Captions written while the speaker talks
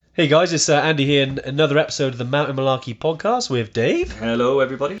Hey guys, it's Andy here in another episode of the Mountain Malarkey podcast with Dave. Hello,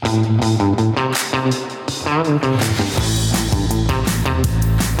 everybody.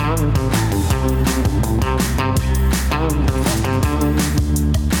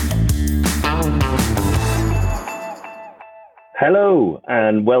 Hello,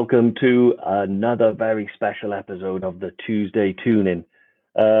 and welcome to another very special episode of the Tuesday Tune-In.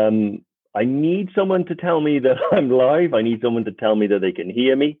 I need someone to tell me that I'm live. I need someone to tell me that they can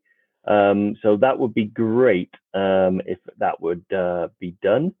hear me. So that would be great if that would be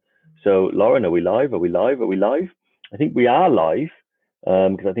done. So, Lauren, are we live? Are we live? Are we live? I think we are live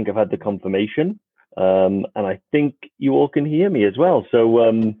because I think I've had the confirmation. And I think you all can hear me as well.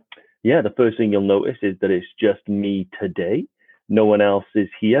 So, yeah, the first thing you'll notice is that it's just me today. No one else is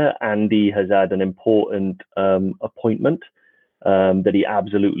here. Andy has had an important appointment that he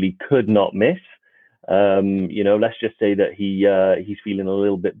absolutely could not miss. Let's just say that he's feeling a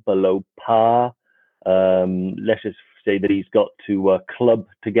little bit below par. Let's just say that he's got to club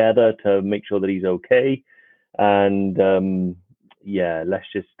together to make sure that he's okay. And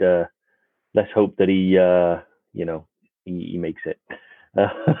let's hope that he makes it.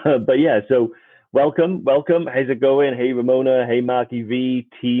 But yeah, so welcome. How's it going? Hey, Ramona. Hey, Marky V,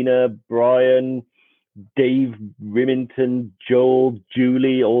 Tina, Brian, Dave, Remington, Joel,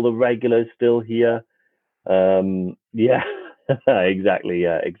 Julie, all the regulars still here. Yeah, exactly.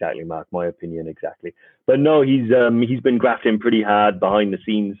 Yeah, exactly, Mark. My opinion, exactly. But no, he's been grafting pretty hard behind the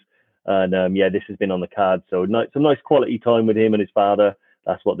scenes, and this has been on the card. So some nice quality time with him and his father.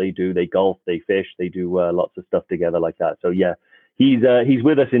 That's what they do. They golf, they fish, they do lots of stuff together like that. So yeah, he's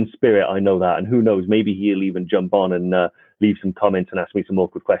with us in spirit. I know that, and who knows, maybe he'll even jump on and leave some comments and ask me some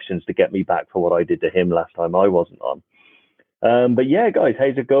awkward questions to get me back for what I did to him last time I wasn't on. But yeah, guys,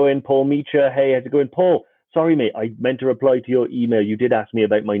 how's it going? Paul Meacher, hey, how's it going? Paul, sorry, mate, I meant to reply to your email. You did ask me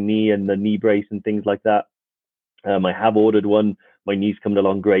about my knee and the knee brace and things like that. I have ordered one. My knee's coming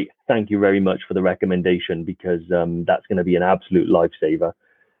along great. Thank you very much for the recommendation because that's going to be an absolute lifesaver.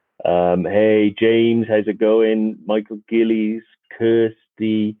 Hey, James, how's it going? Michael Gillies,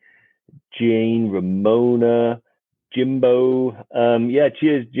 Kirsty, Jane, Ramona, Jimbo.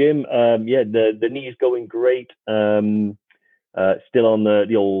 Cheers, Jim. The knee is going great. Still on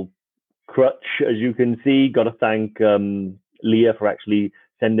the old crutch, as you can see. Got to thank Leah for actually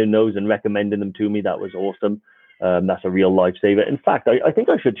sending those and recommending them to me. That was awesome. That's a real lifesaver. In fact, I think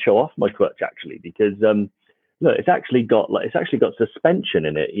I should show off my crutch actually because look, it's actually got suspension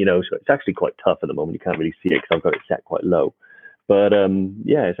in it, so it's actually quite tough at the moment. You can't really see it because I've got it set quite low. But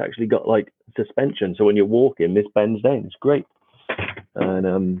it's actually got like suspension. So when you're walking, this bends down. It's great.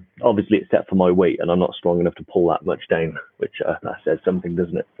 And obviously it's set for my weight and I'm not strong enough to pull that much down, which that says something,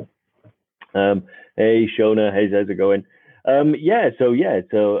 doesn't it? Hey, Shona, how's it going? So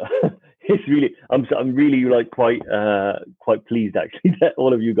it's really, I'm really like quite pleased actually that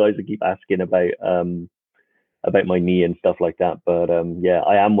all of you guys keep asking about my knee and stuff like that. But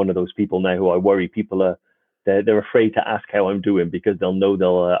I am one of those people now who I worry people are they're afraid to ask how I'm doing because they'll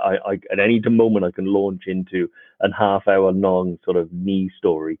know I at any moment I can launch into a half-hour long sort of knee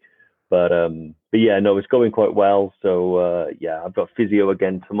story. But yeah, no, it's going quite well. So I've got physio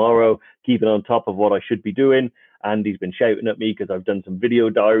again tomorrow, keeping on top of what I should be doing. Andy's been shouting at me because I've done some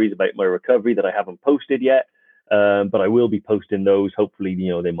video diaries about my recovery that I haven't posted yet. But I will be posting those. Hopefully,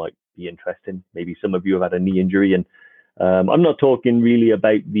 they might be interesting. Maybe some of you have had a knee injury, and I'm not talking really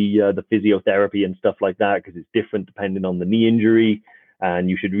about the physiotherapy and stuff like that because it's different depending on the knee injury, and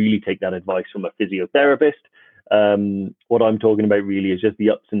you should really take that advice from a physiotherapist. What I'm talking about really is just the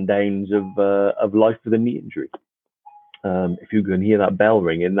ups and downs of life with a knee injury. If you can hear that bell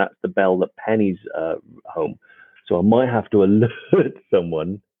ringing, that's the bell that Penny's home. So I might have to alert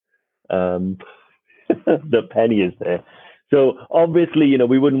someone that Penny is there. So obviously,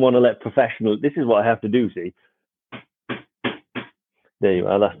 we wouldn't want to let professional. This is what I have to do. See, there you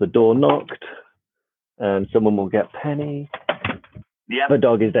are. That's the door knocked, and someone will get Penny. The other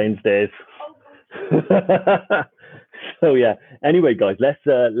dog is downstairs. So yeah. Anyway, guys,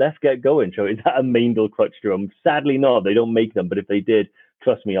 let's get going. So is that a Maindel crutch drum? Sadly, not. They don't make them, but if they did,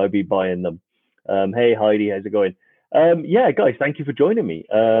 trust me, I'd be buying them. Hey Heidi, how's it going? Guys, thank you for joining me.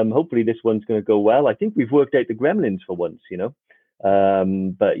 Hopefully this one's going to go well. I think we've worked out the gremlins for once,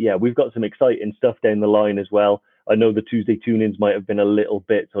 But yeah, we've got some exciting stuff down the line as well. I know the Tuesday tune-ins might have been a little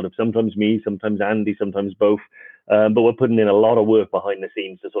bit sort of sometimes me, sometimes Andy, sometimes both. But we're putting in a lot of work behind the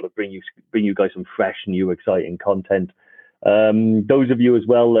scenes to sort of bring you guys some fresh, new, exciting content. Those of you as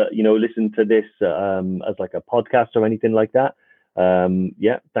well that listen to this as like a podcast or anything like that.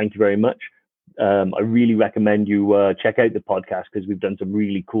 Thank you very much. I really recommend you check out the podcast because we've done some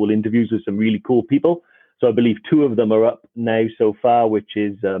really cool interviews with some really cool people. So I believe 2 of them are up now so far, which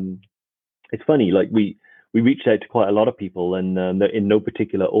is it's funny. Like we reached out to quite a lot of people, and they're in no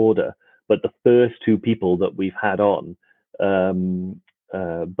particular order. But the first 2 people that we've had on,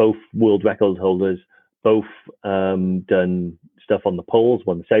 both world record holders, both done stuff on the poles,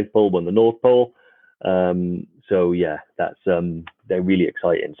 one the South Pole, one the North Pole. So yeah, that's they're really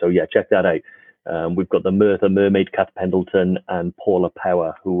exciting. So yeah, check that out. We've got the Mermaid, Kat Pendleton, and Paula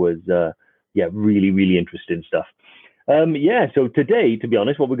Power, who was really, really interesting stuff. So today, to be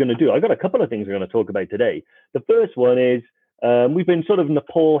honest, what we're going to do, I've got a couple of things we're going to talk about today. The first one is we've been sort of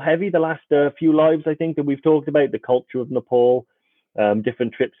Nepal heavy the last few lives, I think, that we've talked about the culture of Nepal,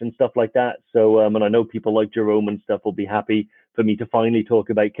 different trips and stuff like that. So, and I know people like Jerome and stuff will be happy for me to finally talk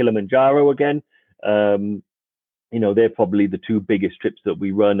about Kilimanjaro again. They're probably the 2 biggest trips that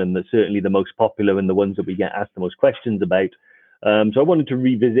we run, and they're certainly the most popular and the ones that we get asked the most questions about. So I wanted to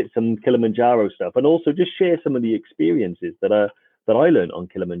revisit some Kilimanjaro stuff and also just share some of the experiences that I learned on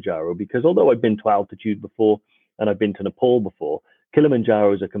Kilimanjaro, because although I've been to altitude before and I've been to Nepal before,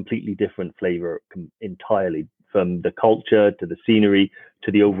 Kilimanjaro is a completely different flavor entirely, from the culture to the scenery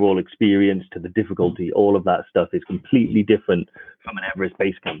to the overall experience to the difficulty. All of that stuff is completely different from an Everest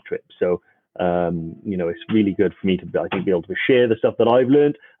base camp trip. So it's really good for me to, I think, be able to share the stuff that I've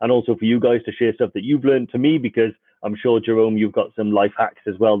learned, and also for you guys to share stuff that you've learned to me, because I'm sure, Jerome, you've got some life hacks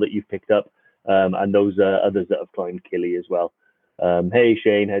as well that you've picked up, and those others that have climbed Kili as well. Hey,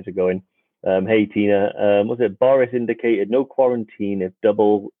 Shane, how's it going? Hey, Tina, was it Boris indicated no quarantine if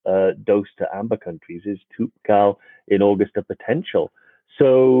double dose to amber countries? Is Toubkal in August a potential?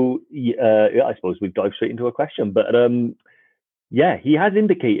 So I suppose we've dived straight into a question, but he has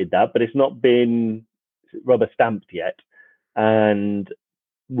indicated that, but it's not been rubber stamped yet. And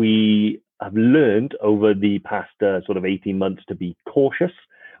we have learned over the past sort of 18 months to be cautious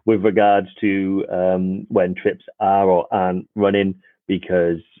with regards to when trips are or aren't running,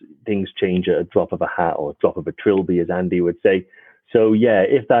 because things change at a drop of a hat or a drop of a trilby, as Andy would say. So yeah,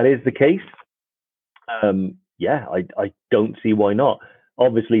 if that is the case, I don't see why not.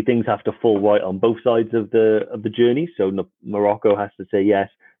 Obviously, things have to fall right on both sides of the journey. So Morocco has to say yes,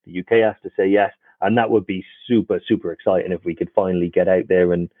 the UK has to say yes, and that would be super, super exciting if we could finally get out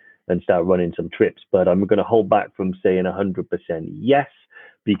there and start running some trips. But I'm going to hold back from saying 100% yes,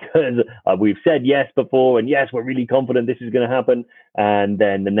 because we've said yes before, and yes, we're really confident this is going to happen, and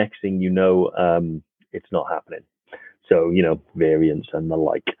then the next thing you know, it's not happening. So, variants and the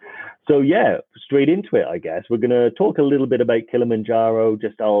like. So yeah, straight into it, I guess. We're going to talk a little bit about Kilimanjaro.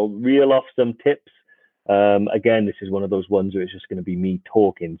 I'll reel off some tips. Again, this is one of those ones where it's just going to be me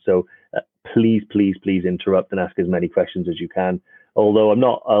talking. So please interrupt and ask as many questions as you can. Although I'm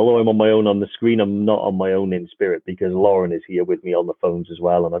on my own on the screen, I'm not on my own in spirit, because Lauren is here with me on the phones as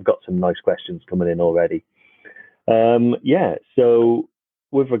well. And I've got some nice questions coming in already. So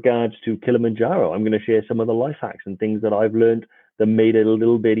with regards to Kilimanjaro, I'm going to share some of the life hacks and things that I've learned that made it a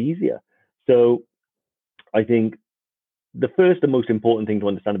little bit easier. So I think the first and most important thing to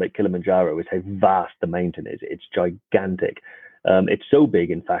understand about Kilimanjaro is how vast the mountain is. It's gigantic. It's so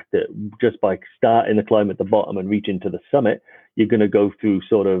big, in fact, that just by starting the climb at the bottom and reaching to the summit, you're going to go through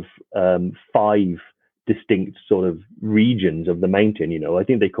sort of 5 distinct sort of regions of the mountain. I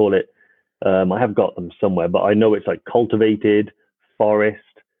think they call it, I have got them somewhere, but I know it's like cultivated, forest,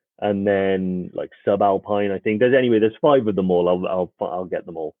 and then like subalpine. I think there's 5 of them all. I'll get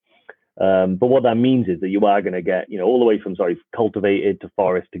them all. But what that means is that you are going to get, all the way from cultivated to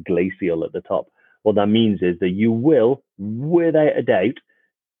forest to glacial at the top. What that means is that you will, without a doubt,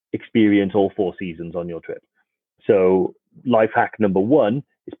 experience all 4 seasons on your trip. So life hack number 1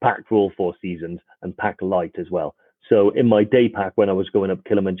 is pack for all 4 seasons, and pack light as well. So in my day pack, when I was going up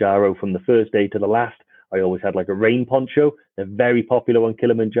Kilimanjaro from the first day to the last, I always had like a rain poncho. They're very popular on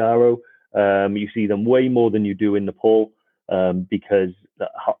Kilimanjaro. You see them way more than you do in Nepal, because the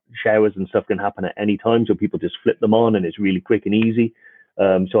showers and stuff can happen at any time. So people just flip them on and it's really quick and easy.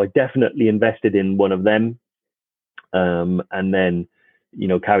 So I definitely invested in one of them. And then,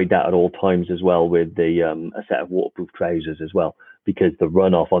 carried that at all times as well with a set of waterproof trousers as well, because the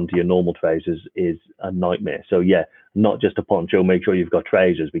runoff onto your normal trousers is a nightmare. So yeah, not just a poncho, make sure you've got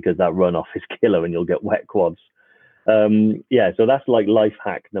trousers, because that runoff is killer and you'll get wet quads. So that's like life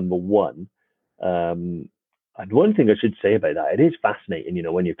hack number 1. And one thing I should say about that, it is fascinating,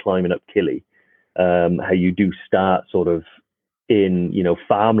 when you're climbing up Kili, how you do start sort of in,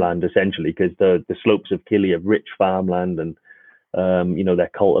 farmland essentially, because the slopes of Kili have rich farmland, and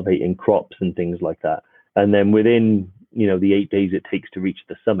they're cultivating crops and things like that. And then within, the 8 days it takes to reach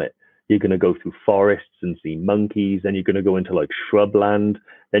the summit, You're going to go through forests and see monkeys. Then you're going to go into like shrubland.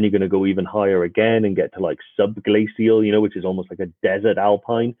 Then you're going to go even higher again and get to like subglacial, which is almost like a desert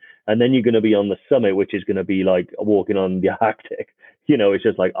alpine. And then you're going to be on the summit, which is going to be like walking on the Arctic. It's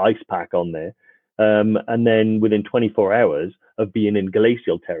just like ice pack on there. And then within 24 hours of being in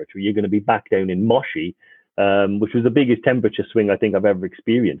glacial territory, you're going to be back down in Moshi, which was the biggest temperature swing I think I've ever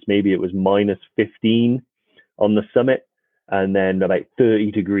experienced. Maybe it was -15 on the summit and then about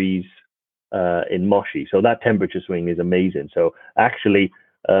 30 degrees in Moshi. So that temperature swing is amazing. So actually,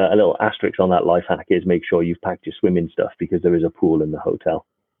 a little asterisk on that life hack is make sure you've packed your swimming stuff because there is a pool in the hotel.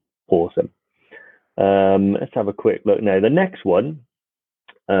 Awesome. Let's have a quick look now. The next one,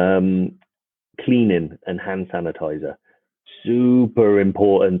 cleaning and hand sanitizer. Super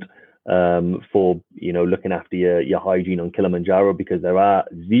important for looking after your hygiene on Kilimanjaro because there are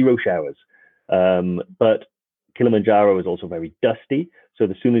 0 showers. But Kilimanjaro is also very dusty. So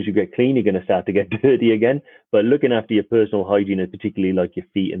as soon as you get clean, you're going to start to get dirty again. But looking after your personal hygiene, and particularly like your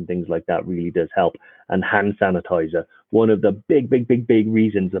feet and things like that, really does help. And hand sanitizer, one of the big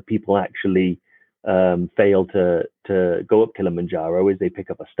reasons that people actually fail to go up Kilimanjaro is they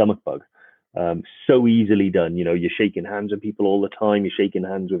pick up a stomach bug. So easily done. You're shaking hands with people all the time. You're shaking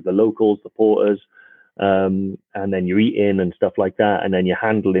hands with the locals, the porters, and then you're eating and stuff like that. And then you're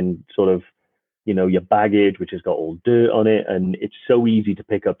handling sort of your baggage, which has got all dirt on it, and it's so easy to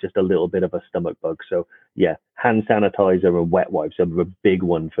pick up just a little bit of a stomach bug. So yeah, hand sanitizer and wet wipes are a big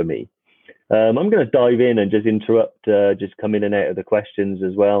one for me. I'm going to dive in and just interrupt, just come in and out of the questions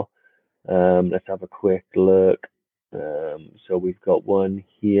as well. Let's have a quick look. So we've got one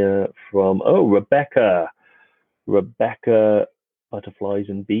here from Rebecca Butterflies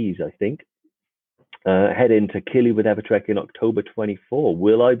and Bees, I think. Head into Kili with Evertrek in October 24.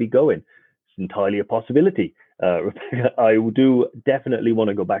 Will I be going? Entirely a possibility. Rebecca, I do definitely want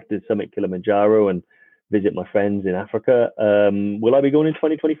to go back to Summit Kilimanjaro and visit my friends in Africa. Will I be going in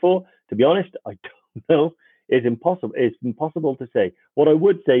 2024? To be honest, I don't know. It's impossible to say. What I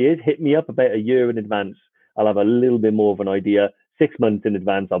would say is hit me up about a year in advance. I'll have a little bit more of an idea. 6 months in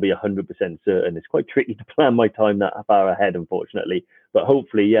advance, I'll be 100% certain. It's quite tricky to plan my time that far ahead, unfortunately. But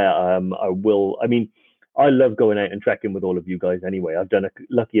hopefully, yeah, I will. I mean, I love going out and trekking with all of you guys anyway. I've done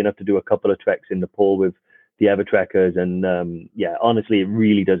lucky enough to do a couple of treks in Nepal with the Evertrekkers. And yeah, honestly, it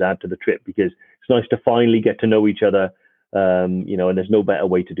really does add to the trip because it's nice to finally get to know each other, and there's no better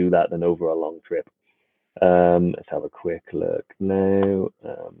way to do that than over a long trip. Let's have a quick look now.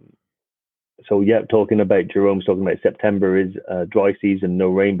 So yeah, Jerome's talking about September is dry season, no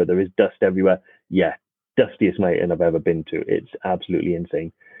rain, but there is dust everywhere. Yeah, dustiest mountain I've ever been to. It's absolutely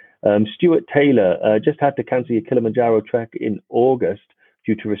insane. Stuart Taylor, just had to cancel your Kilimanjaro trek in August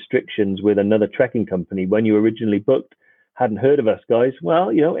due to restrictions with another trekking company. When you originally booked, hadn't heard of us, guys. Well,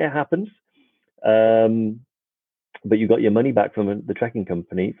 it happens. But you got your money back from the trekking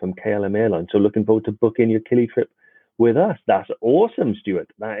company from KLM Airlines. So looking forward to booking your Kili trip with us. That's awesome,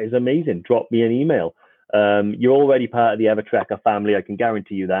 Stuart. That is amazing. Drop me an email. You're already part of the Evertrekker family. I can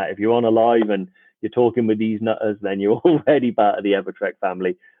guarantee you that. If you're on a live and you're talking with these nutters, then you're already part of the Evertrek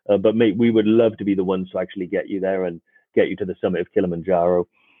family. But mate, we would love to be the ones to actually get you there and get you to the summit of Kilimanjaro.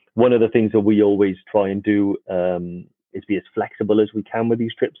 One of the things that we always try and do is be as flexible as we can with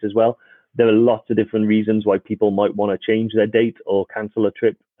these trips as well. There are lots of different reasons why people might want to change their date or cancel a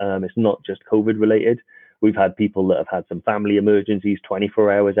trip. It's not just COVID related. We've had people that have had some family emergencies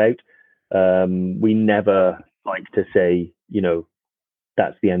 24 hours out. We never like to say,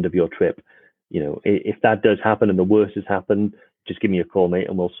 that's the end of your trip. If that does happen and the worst has happened, just give me a call, mate,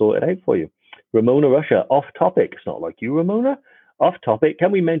 and we'll sort it out for you. Ramona Russia, off topic. It's not like you, Ramona. Off topic.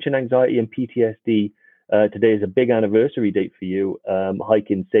 Can we mention anxiety and PTSD? Today is a big anniversary date for you.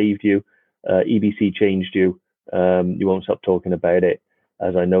 Hiking saved you. EBC changed you. You won't stop talking about it,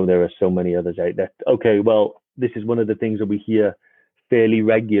 as I know there are so many others out there. Okay, well, this is one of the things that we hear fairly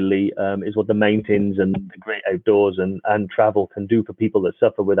regularly, is what the mountains and the great outdoors and travel can do for people that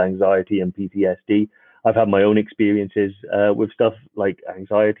suffer with anxiety and PTSD. I've had my own experiences with stuff like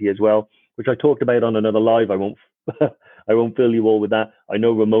anxiety as well, which I talked about on another live. I won't I won't fill you all with that. I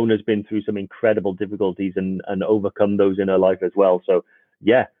know Ramona's been through some incredible difficulties and overcome those in her life as well. So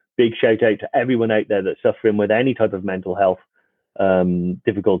yeah, big shout out to everyone out there that's suffering with any type of mental health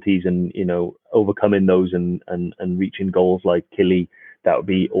difficulties and overcoming those and reaching goals like Kili. That would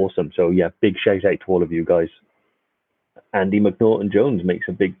be awesome. So yeah, big shout out to all of you guys. Andy McNaughton Jones makes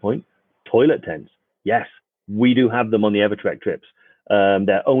a big point. Toilet tents. Yes, we do have them on the Evertrek trips.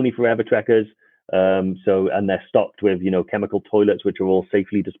 They're only for Evertrekkers. And they're stocked with, chemical toilets, which are all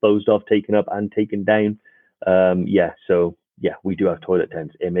safely disposed of, taken up and taken down. So yeah, we do have toilet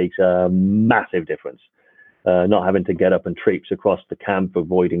tents. It makes a massive difference. Not having to get up and traipse across the camp,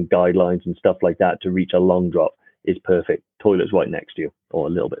 avoiding guidelines and stuff like that to reach a long drop is perfect. Toilet's right next to you or a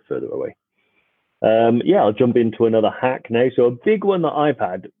little bit further away. Yeah, I'll jump into another hack now. So a big one that I've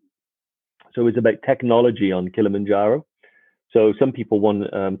had, so it's about technology on Kilimanjaro. So some people want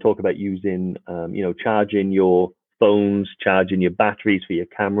talk about using, charging your phones, charging your batteries for your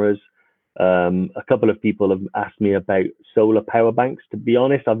cameras. A couple of people have asked me about solar power banks. To be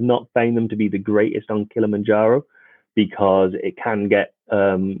honest, I've not found them to be the greatest on Kilimanjaro because it can get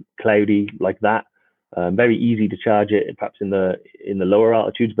cloudy like that. Very easy to charge it, perhaps in the lower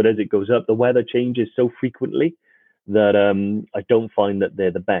altitudes, but as it goes up, the weather changes so frequently that I don't find that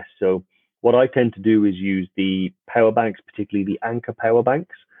they're the best. So what I tend to do is use the power banks, particularly the Anker power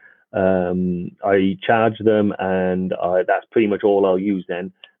banks. I charge them, and that's pretty much all I'll use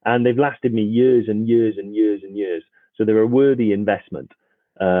then. And they've lasted me years and years and years and years. So they're a worthy investment,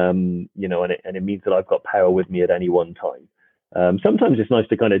 and it means that I've got power with me at any one time. Sometimes it's nice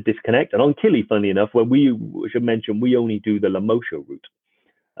to kind of disconnect. And on Kili, funnily enough, when we should mention, we only do the Lemosho route.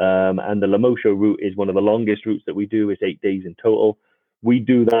 And the Lemosho route is one of the longest routes that we do. It's 8 days in total. We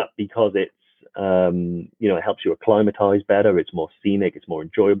do that because it's, it helps you acclimatize better. It's more scenic, it's more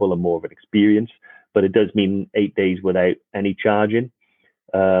enjoyable and more of an experience. But it does mean 8 days without any charging.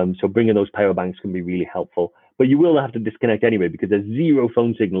 So bringing those power banks can be really helpful. But you will have to disconnect anyway because there's zero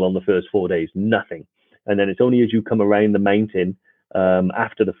phone signal on the first 4 days, nothing. And then it's only as you come around the mountain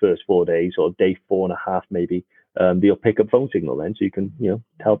after the first 4 days, or day 4.5 maybe, they'll pick up phone signal then, so you can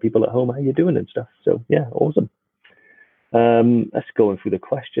tell people at home how you're doing and stuff. So yeah, awesome. Let's go through the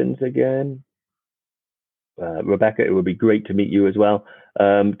questions again. Rebecca, it would be great to meet you as well.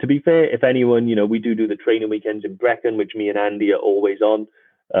 To be fair, if anyone, we do the training weekends in Brecon, which me and Andy are always on.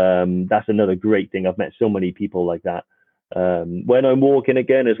 That's another great thing. I've met so many people like that. When I'm walking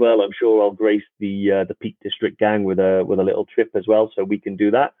again as well, I'm sure I'll grace the Peak District gang with a little trip as well, so we can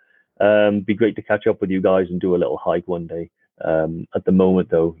do that. Be great to catch up with you guys and do a little hike one day. At the moment,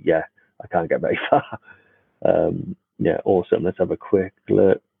 though, yeah, I can't get very far. Yeah, awesome. Let's have a quick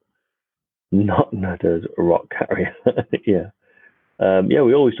look. Not Nutter's rock carrier. Yeah. Yeah,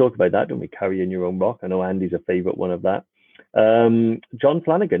 we always talk about that, don't we? Carrying your own rock. I know Andy's a favorite one of that. John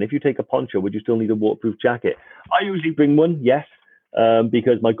Flanagan, if you take a poncho, would you still need a waterproof jacket? I usually bring one, yes,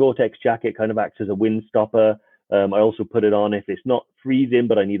 because my Gore-Tex jacket kind of acts as a wind stopper. I also put it on if it's not freezing,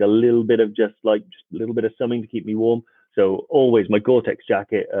 but I need a little bit of just a little bit of something to keep me warm. So always, my Gore-Tex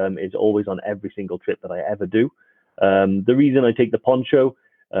jacket is always on every single trip that I ever do. The reason I take the poncho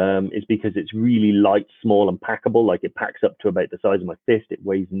is because it's really light, small, and packable. Like, it packs up to about the size of my fist. It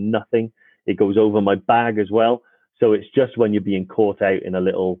weighs nothing. It goes over my bag as well. So it's just when you're being caught out in a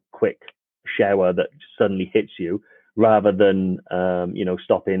little quick shower that suddenly hits you, rather than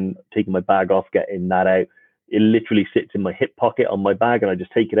stopping, taking my bag off, getting that out. It literally sits in my hip pocket on my bag, and I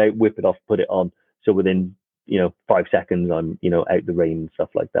just take it out, whip it off, put it on. So within 5 seconds, I'm out the rain and stuff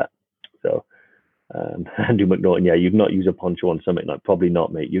like that. So Andrew McNaughton, yeah, you'd not use a poncho on something like, probably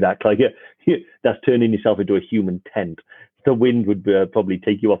not, mate. You'd act like that's turning yourself into a human tent. The wind would probably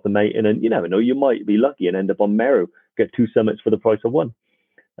take you off the mountain, and you never know, you might be lucky and end up on Meru, get 2 summits for the price of one.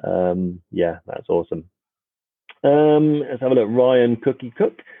 Yeah, that's awesome. Let's have a look. Ryan Cookie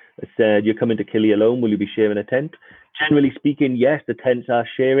Cook said, you're coming to Kili alone, will you be sharing a tent? Generally speaking, yes, the tents are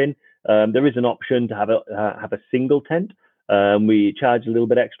sharing. There is an option to have a single tent. We charge a little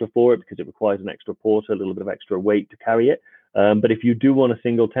bit extra for it because it requires an extra porter, a little bit of extra weight to carry it. But if you do want a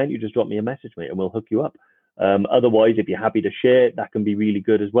single tent, you just drop me a message, mate, and we'll hook you up. Otherwise, if you're happy to share, that can be really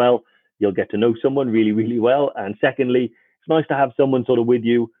good as well. You'll get to know someone really, really well. And secondly, it's nice to have someone sort of with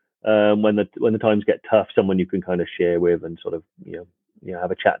you when the times get tough, someone you can kind of share with and sort of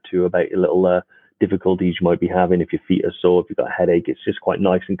have a chat to about your little difficulties you might be having. If your feet are sore, if you've got a headache, it's just quite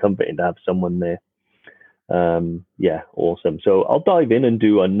nice and comforting to have someone there. Yeah, awesome. So I'll dive in and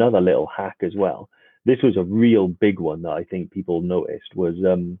do another little hack as well. This was a real big one that I think people noticed, was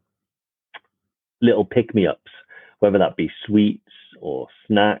little pick-me-ups, whether that be sweets or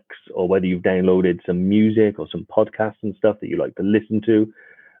snacks, or whether you've downloaded some music or some podcasts and stuff that you like to listen to.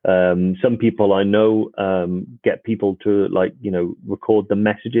 Some people I know get people to record the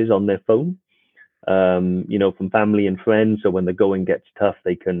messages on their phone, from family and friends. So when the going gets tough,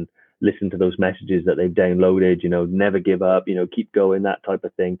 they can listen to those messages that they've downloaded, never give up, keep going, that type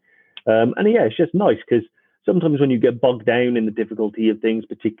of thing. And yeah, it's just nice because sometimes when you get bogged down in the difficulty of things,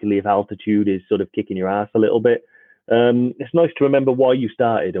 particularly if altitude is sort of kicking your ass a little bit, it's nice to remember why you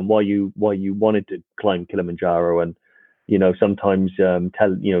started and why you wanted to climb Kilimanjaro. And sometimes trying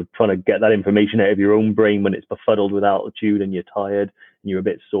to get that information out of your own brain when it's befuddled with altitude and you're tired and you're a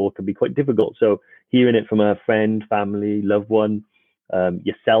bit sore can be quite difficult. So hearing it from a friend, family, loved one,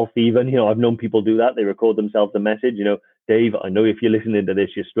 yourself even, I've known people do that. They record themselves a message, Dave, I know if you're listening to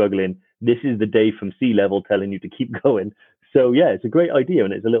this, you're struggling. This is the Dave from Sea Level telling you to keep going. So yeah, it's a great idea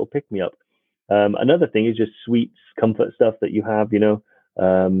and it's a little pick me up. Another thing is just sweets, comfort stuff that you have,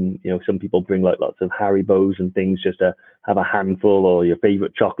 some people bring like lots of Haribos and things just to have a handful, or your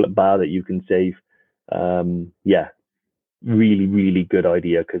favorite chocolate bar that you can save. Yeah, really, really good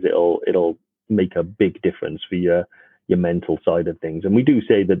idea, because it'll make a big difference for your mental side of things. And we do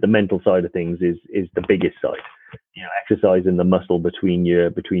say that the mental side of things is the biggest side. Exercising the muscle between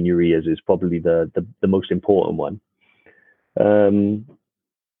your ears is probably the most important one.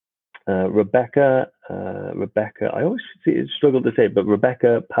 Rebecca, I always struggle to say it, but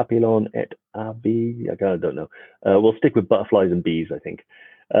Rebecca Papillon et Abi, I don't know. We'll stick with butterflies and bees, I think.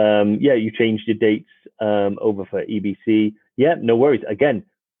 Yeah, you changed your dates over for EBC. Yeah, no worries. Again,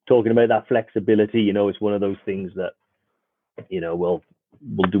 talking about that flexibility, it's one of those things that,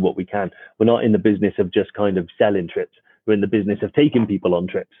 we'll do what we can. We're not in the business of just kind of selling trips. We're in the business of taking people on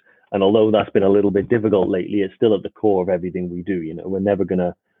trips. And although that's been a little bit difficult lately, it's still at the core of everything we do. We're never going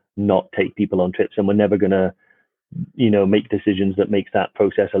to not take people on trips, and we're never going to, make decisions that makes that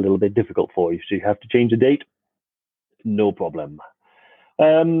process a little bit difficult for you. So you have to change the date. No problem.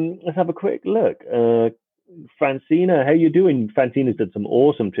 Let's have a quick look. Francina, how you doing? Francina's done some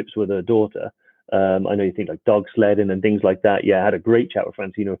awesome trips with her daughter. I know you think like dog sledding and things like that. Yeah, I had a great chat with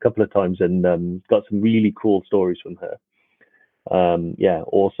Francina a couple of times and got some really cool stories from her. Yeah,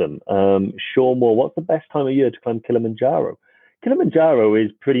 awesome. Sean Moore, what's the best time of year to climb Kilimanjaro? Kilimanjaro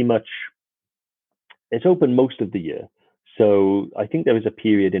is pretty much, it's open most of the year. So I think there is a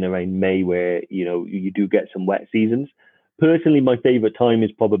period in around May where, you do get some wet seasons. Personally, my favorite time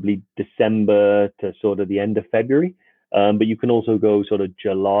is probably December to sort of the end of February. But you can also go sort of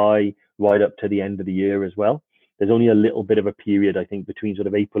July right up to the end of the year as well. There's only a little bit of a period, I think, between sort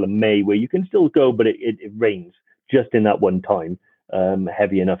of April and May where you can still go, but it rains just in that one time,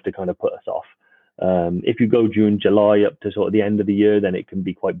 heavy enough to kind of put us off. If you go June, July up to sort of the end of the year, then it can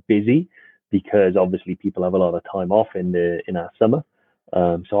be quite busy because obviously people have a lot of time off in our summer.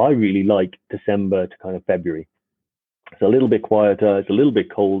 So I really like December to kind of February. It's a little bit quieter, it's a little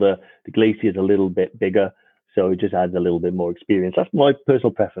bit colder, the glacier is a little bit bigger, so it just adds a little bit more experience. That's my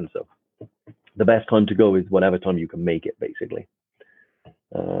personal preference, though. The best time to go is whatever time you can make it, basically.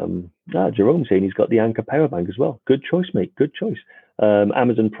 Jerome saying he's got the Anker power bank as well. Good choice, mate. Good choice.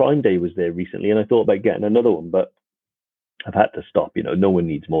 Amazon Prime Day was there recently, and I thought about getting another one, but I've had to stop. No one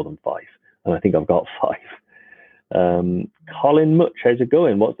needs more than 5, and I think I've got 5. Colin Much, how's it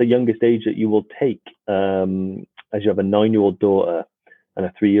going? What's the youngest age that you will take? As you have a 9-year-old daughter and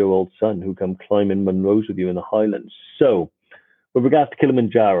a 3-year-old son who come climbing Munros with you in the Highlands. So, with regards to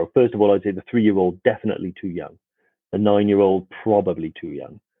Kilimanjaro, first of all, I'd say the 3-year-old definitely too young. The 9-year-old probably too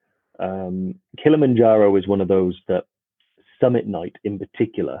young. Kilimanjaro is one of those that summit night in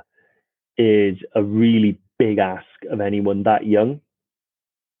particular is a really big ask of anyone that young.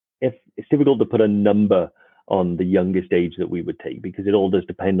 It's difficult to put a number on the youngest age that we would take because it all does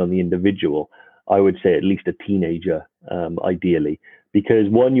depend on the individual. I would say at least a teenager, ideally, because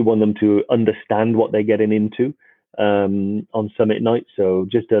one, you want them to understand what they're getting into on summit night. So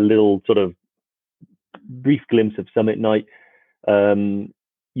just a little sort of brief glimpse of summit night.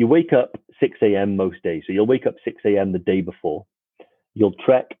 You wake up 6 a.m. most days. So you'll wake up 6 a.m. the day before. You'll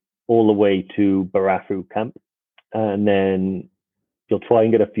trek all the way to Barafu camp, and then you'll try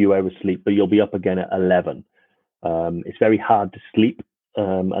and get a few hours sleep, but you'll be up again at 11. It's very hard to sleep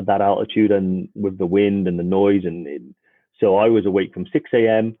at that altitude and with the wind and the noise. So I was awake from 6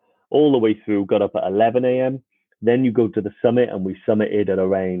 a.m. all the way through, got up at 11 a.m. Then you go to the summit, and we summited at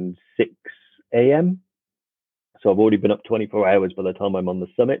around 6 a.m. So I've already been up 24 hours by the time I'm on the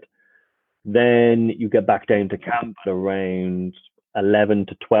summit. Then you get back down to camp at around 11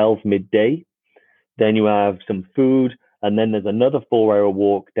 to 12 midday. Then you have some food, and then there's another 4-hour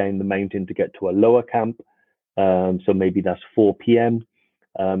walk down the mountain to get to a lower camp. So maybe that's 4 p.m.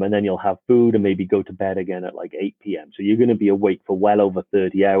 And then you'll have food and maybe go to bed again at like 8 p.m. So you're going to be awake for well over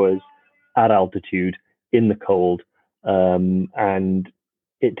 30 hours at altitude in the cold. And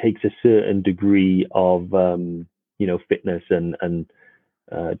it takes a certain degree of, fitness and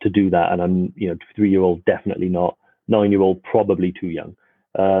to do that. And I'm, 3-year-old, definitely not. 9-year-old, probably too young.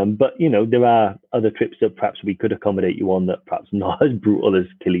 But, there are other trips that perhaps we could accommodate you on that perhaps not as brutal as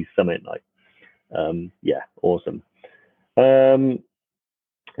Kili's Summit night. Yeah, awesome.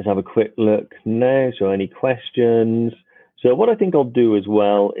 Let's have a quick look now. So any questions? So what I think I'll do as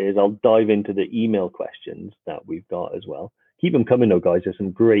well is I'll dive into the email questions that we've got as well. Keep them coming though, guys. There's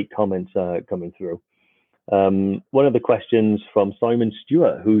some great comments coming through. One of the questions from Simon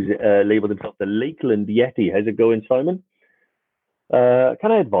Stewart, who's labeled himself the Lakeland Yeti. How's it going, Simon?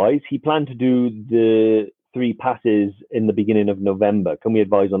 Can I advise? He planned to do the 3 passes in the beginning of November. Can we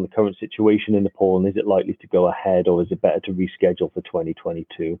advise on the current situation in Nepal, and is it likely to go ahead, or is it better to reschedule for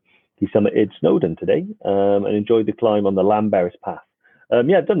 2022? He summited Snowdon today and enjoyed the climb on the Llanberis Path.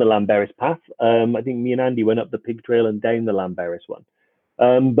 Yeah, I've done the Llanberis Path. I think me and Andy went up the Pig Trail and down the Llanberis one.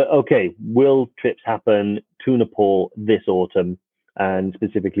 But okay, will trips happen to Nepal this autumn? And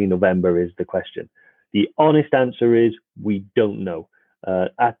specifically November is the question. The honest answer is we don't know.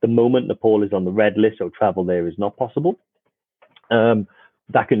 At the moment, Nepal is on the red list, so travel there is not possible.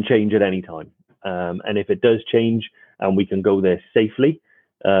 That can change at any time. And if it does change and we can go there safely,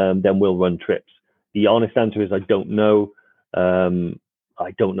 then we'll run trips. The honest answer is I don't know.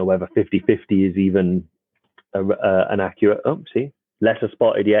 I don't know whether 50-50 is even an accurate. Oh, see, lesser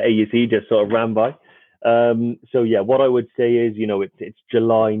spotted. Yeah, AUC just sort of ran by. So yeah, what I would say is, it's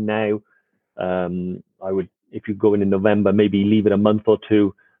July now. I would, if you go in November, maybe leave it a month or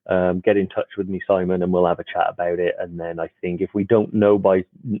two. Get in touch with me, Simon, and we'll have a chat about it. And then I think if we don't know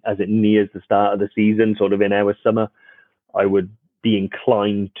as it nears the start of the season, sort of in our summer, I would be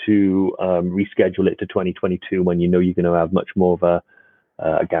inclined to reschedule it to 2022 when you're going to have much more of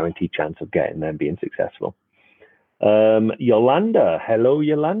a guaranteed chance of getting there and being successful. Yolanda, hello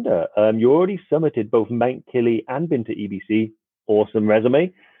Yolanda. You already summited both Mount Killy and been to EBC. Awesome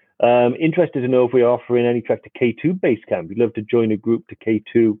resume. Interested to know if we're offering any trek to K2 base camp. We'd love to join a group to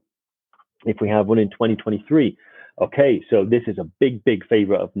K2 if we have one in 2023. Okay, so this is a big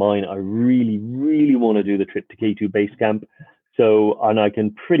favorite of mine. I really want to do the trip to K2 base camp. So, and I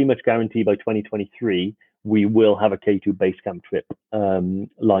can pretty much guarantee by 2023 we will have a K2 base camp trip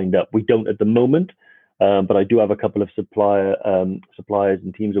lined up. We don't at the moment, but I do have a couple of suppliers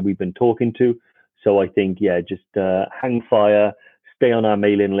and teams that we've been talking to. So I think, yeah, just hang fire, stay on our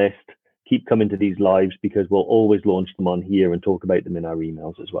mailing list, keep coming to these lives because we'll always launch them on here and talk about them in our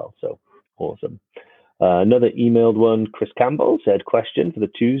emails as well. So awesome. Another emailed one, Chris Campbell said, question for the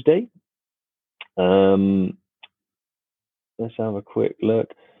Tuesday. Let's have a quick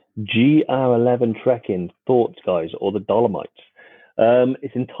look. GR11 trekking, thoughts, guys, or the Dolomites?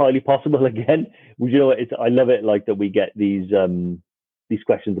 It's entirely possible again. I love it like that we get these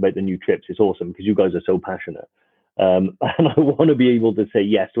questions about the new trips. It's awesome because you guys are so passionate. And I want to be able to say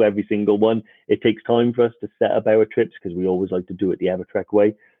yes to every single one. It takes time for us to set up our trips because we always like to do it the Evertrek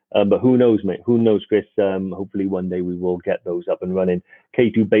way. But who knows, mate? Who knows, Chris? Hopefully one day we will get those up and running.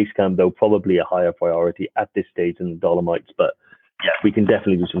 K2 base camp, though, probably a higher priority at this stage than the Dolomites. But yeah, we can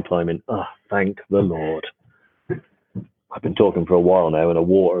definitely do some climbing. Oh, thank the Lord. I've been talking for a while now and the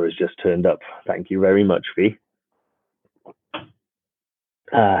water has just turned up. Thank you very much, Fee.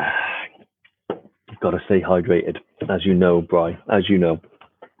 You've got to stay hydrated, as you know, Bri, as you know.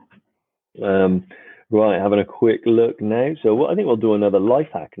 Right, having a quick look now. So I think we'll do another life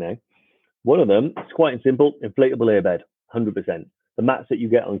hack now. One of them, it's quite simple, inflatable airbed, 100%. The mats that you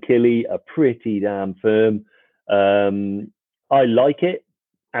get on Killy are pretty damn firm. I like it.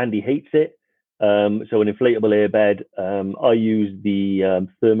 Andy hates it. So an inflatable airbed, I use the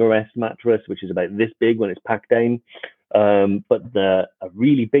Thermarest mattress, which is about this big when it's packed down. But a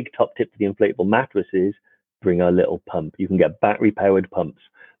really big top tip for the inflatable mattress is bring a little pump. You can get battery powered pumps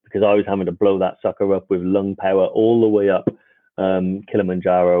because I was having to blow that sucker up with lung power all the way up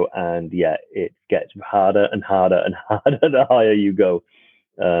Kilimanjaro, and yeah, it gets harder and harder and harder the higher you go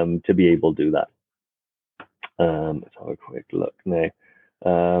to be able to do that. Let's have a quick look now.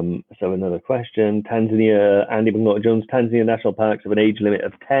 So another question. Tanzania, Andy McNaughton-Jones, Tanzania National Parks have an age limit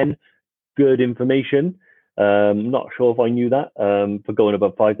of 10. Good information. Not sure if I knew that for going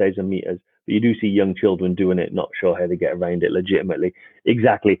above 5,000 meters, but you do see young children doing it. Not sure how they get around it legitimately.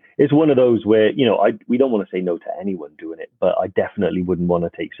 Exactly. It's one of those where, we don't want to say no to anyone doing it, but I definitely wouldn't want to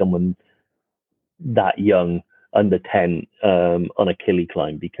take someone that young, under 10, on a Killy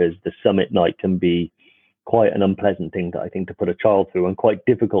climb, because the summit night can be quite an unpleasant thing I think to put a child through, and quite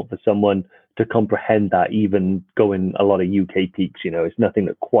difficult for someone to comprehend that, even going a lot of UK peaks. It's nothing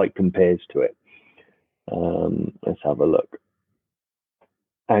that quite compares to it. Let's have a look.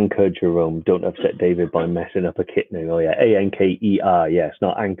 Anchor Jerome, don't upset David by messing up a kit name. Oh yeah, Anker, yes,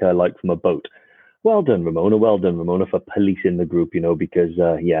 not anchor like from a boat. Well done, Ramona. Well done, Ramona, for policing the group, because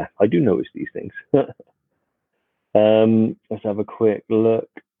yeah, I do notice these things. Let's have a quick look.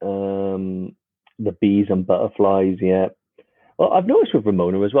 The bees and butterflies, yeah. Well, I've noticed with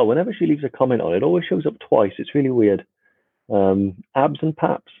Ramona as well, whenever she leaves a comment on it, it always shows up twice. It's really weird. Abs and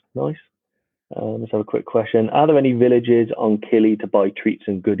Paps, nice. Let's have a quick question. Are there any villages on Killy to buy treats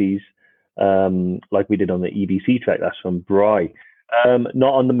and goodies like we did on the EBC trek? That's from Bry.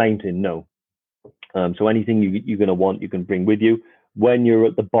 Not on the mountain, no. So anything you're going to want, you can bring with you. When you're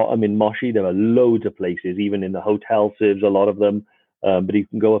at the bottom in Moshi, there are loads of places, even in the hotel serves a lot of them. But you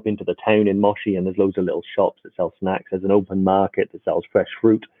can go up into the town in Moshi and there's loads of little shops that sell snacks. There's an open market that sells fresh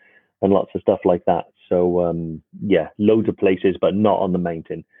fruit and lots of stuff like that. So yeah, loads of places, but not on the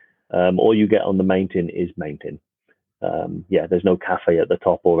mountain. All you get on the mountain is mountain. Yeah, there's no cafe at the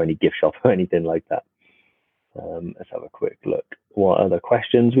top or any gift shop or anything like that. Let's have a quick look. What other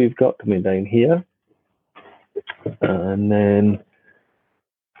questions we've got coming down here? And then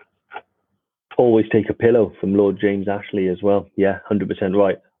always take a pillow from Lord James Ashley as well. Yeah, 100%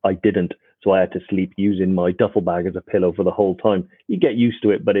 right. I didn't. So I had to sleep using my duffel bag as a pillow for the whole time. You get used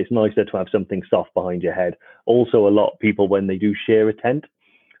to it, but it's nicer to have something soft behind your head. Also, a lot of people, when they do share a tent,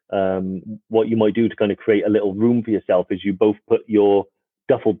 what you might do to kind of create a little room for yourself is you both put your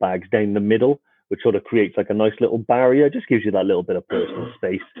duffel bags down the middle, which sort of creates like a nice little barrier. Just gives you that little bit of personal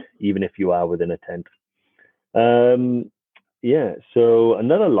space, even if you are within a tent. Yeah, so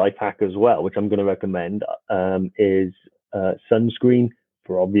another life hack as well, which I'm going to recommend, is sunscreen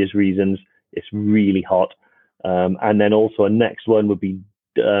for obvious reasons. It's really hot. And then also a next one would be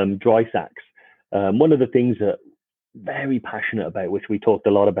dry sacks. One of the things that very passionate about, which we talked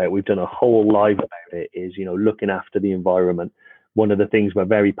a lot about, we've done a whole live about it, is, you know, looking after the environment. One of the things we're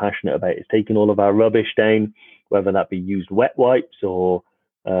very passionate about is taking all of our rubbish down, whether that be used wet wipes or,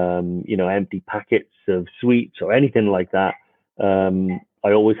 you know, empty packets of sweets or anything like that.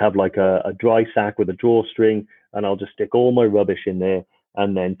 I always have like a dry sack with a drawstring, and I'll just stick all my rubbish in there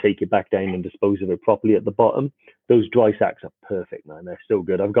and then take it back down and dispose of it properly at the bottom. Those dry sacks are perfect, man. They're so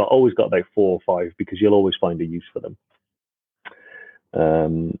good. I've always got about 4 or 5 because you'll always find a use for them.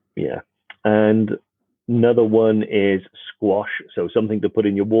 Yeah. And another one is squash. So something to put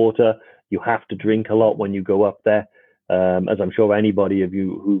in your water. You have to drink a lot when you go up there. As I'm sure anybody of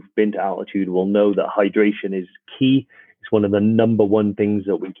you who've been to altitude will know, that hydration is key. It's one of the number one things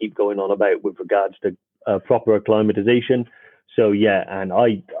that we keep going on about with regards to proper acclimatization. So yeah, and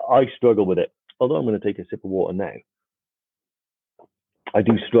I struggle with it. Although I'm going to take a sip of water now. I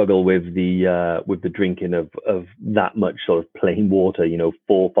do struggle with the drinking of that much sort of plain water, you know,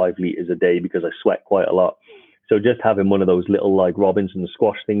 4 or 5 liters a day, because I sweat quite a lot. So just having one of those little like Robinson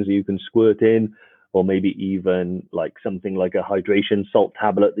squash things that you can squirt in, or maybe even like something like a hydration salt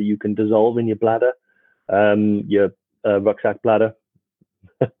tablet that you can dissolve in your bladder, your rucksack bladder.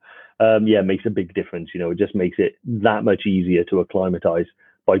 Yeah, makes a big difference. You know, it just makes it that much easier to acclimatize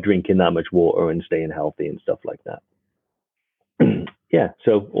by drinking that much water and staying healthy and stuff like that. Yeah,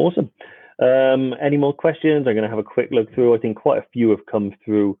 so awesome. Any more questions? I'm going to have a quick look through. I think quite a few have come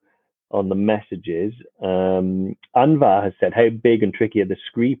through on the messages. Anvar has said, how big and tricky are the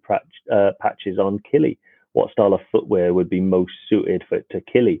scree patches on Killy? What style of footwear would be most suited to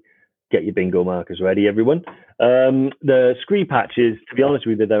Killy? Get your bingo markers ready, everyone. The scree patches, to be honest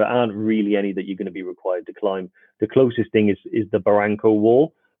with you, there aren't really any that you're going to be required to climb. The closest thing is the Barranco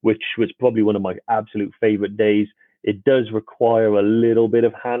wall, which was probably one of my absolute favorite days. It does require a little bit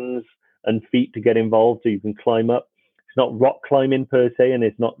of hands and feet to get involved so you can climb up. It's not rock climbing per se, and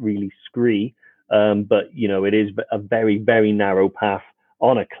it's not really scree, but you know, it is a very, very narrow path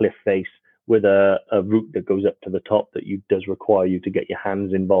on a cliff face with a route that goes up to the top that does require you to get your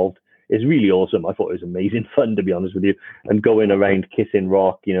hands involved. It's really awesome. I thought it was amazing fun, to be honest with you, and going around kissing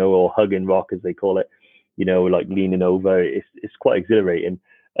rock, you know, or hugging rock as they call it, you know, like leaning over. It's quite exhilarating.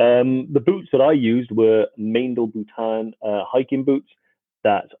 The boots that I used were Meindl Bhutan hiking boots.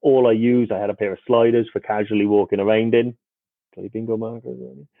 That's all I used. I had a pair of sliders for casually walking around in. Bingo markers.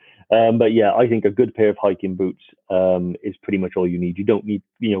 But yeah, I think a good pair of hiking boots is pretty much all you need. You don't need,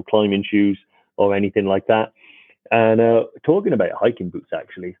 you know, climbing shoes or anything like that. And talking about hiking boots,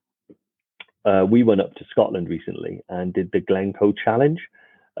 actually, we went up to Scotland recently and did the Glencoe Challenge.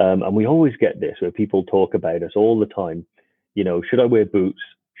 And we always get this where people talk about us all the time. You know, should I wear boots?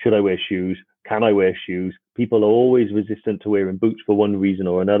 Should I wear shoes? Can I wear shoes? People are always resistant to wearing boots for one reason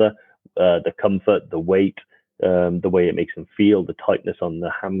or another. The comfort, the weight, the way it makes them feel, the tightness on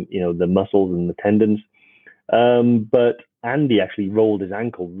the the muscles and the tendons. But Andy actually rolled his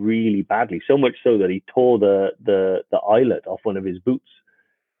ankle really badly, so much so that he tore the eyelet off one of his boots.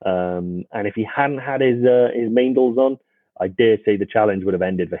 And if he hadn't had his Meindls on, I dare say the challenge would have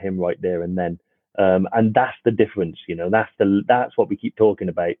ended for him right there and then. And that's the difference, you know. That's what we keep talking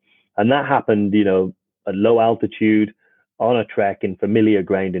about. And that happened, you know, at low altitude on a trek in familiar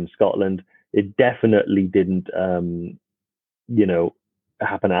ground in Scotland. It definitely didn't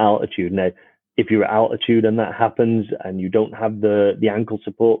happen at altitude. Now, if you're at altitude and that happens and you don't have the ankle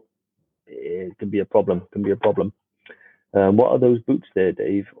support, it can be a problem. What are those boots there,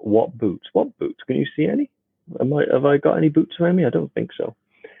 Dave? What boots? Can you see any? Have I got any boots around me? I don't think so.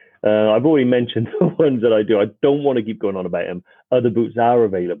 I've already mentioned the ones that I do. I don't want to keep going on about them. Other boots are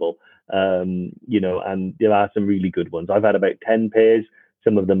available, and there are some really good ones. I've had about 10 pairs.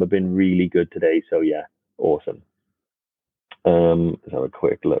 Some of them have been really good today. So yeah, awesome. Let's have a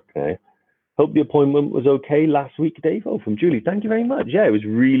quick look now. Hope the appointment was okay last week, Dave. Oh, from Julie. Thank you very much. Yeah, it was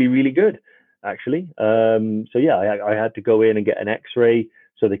really, really good, actually. So yeah, I had to go in and get an X-ray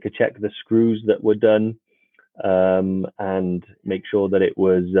so they could check the screws that were done, and make sure that it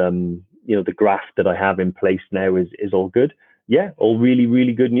was, the graft that I have in place now is all good. Yeah, all really,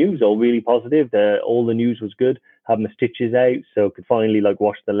 really good news. All really positive. All the news was good. Had my stitches out, so could finally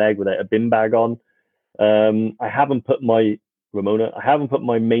wash the leg without a bin bag on. I haven't put my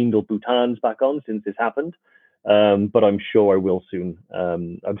Meindl Boutans back on since this happened, but I'm sure I will soon.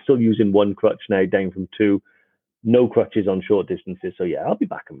 I'm still using one crutch now, down from 2. No crutches on short distances, so yeah, I'll be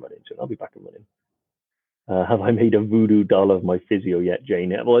back and running soon. Have I made a voodoo doll of my physio yet,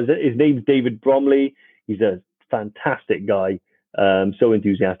 Jane? Well, his name's David Bromley. He's a fantastic guy, so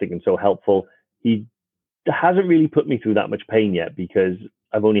enthusiastic and so helpful. He hasn't really put me through that much pain yet because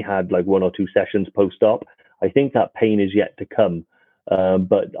I've only had 1 or 2 sessions post-op. I think that pain is yet to come,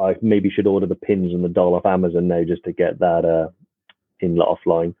 but I maybe should order the pins and the doll off Amazon now just to get that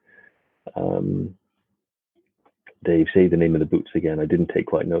offline. Dave, say the name of the boots again. I didn't take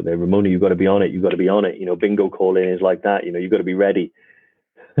quite note there. Ramona, you've got to be on it. You've got to be on it. Bingo calling is like that. You've got to be ready.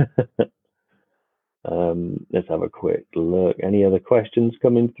 Let's have a quick look. Any other questions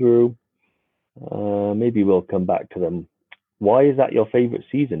coming through? Maybe we'll come back to them. Why is that your favorite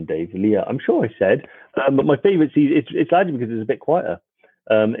season, Dave? Leah, I'm sure I said, but my favorite season, it's largely because it's a bit quieter.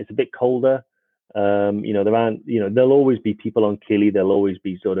 It's a bit colder. There aren't, there'll always be people on Kili. There'll always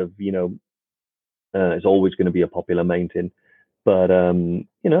be sort of, it's always going to be a popular mountain, but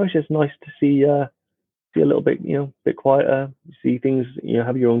it's just nice to see a little bit, bit quieter, see things,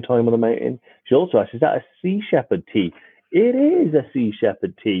 have your own time on the mountain. She also asked, is that a Sea Shepherd tee? It is a Sea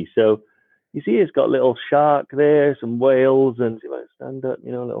Shepherd tee. So you see, it's got a little shark there, some whales, and see if I stand up,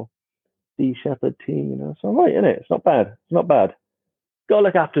 little Sea Shepherd tee. It's all right, isn't it? It's not bad. Got to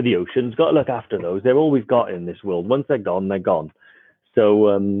look after the oceans. Got to look after those. They're all we've got in this world. Once they're gone, they're gone.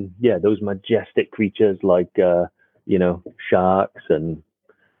 So those majestic creatures like sharks and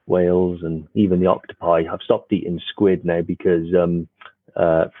whales and even the octopi. I've stopped eating squid now because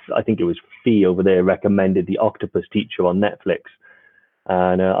I think it was Fee over there recommended The Octopus Teacher on Netflix,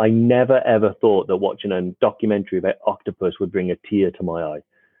 and I never ever thought that watching a documentary about octopus would bring a tear to my eye.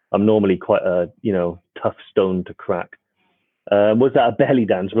 I'm normally quite a tough stone to crack. Was that a belly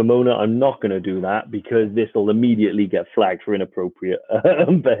dance, Ramona? I'm not going to do that because this will immediately get flagged for inappropriate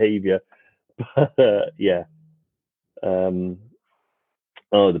behavior. But yeah.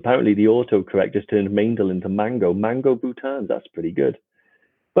 Apparently the autocorrect just turned Meindl into Mango Boutans. That's pretty good.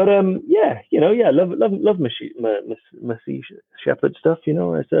 But love my Sea Shepherd stuff.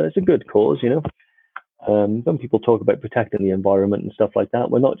 It's a good cause. Some people talk about protecting the environment and stuff like that.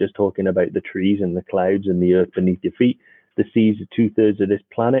 We're not just talking about the trees and the clouds and the earth beneath your feet. The seas are 2/3 of this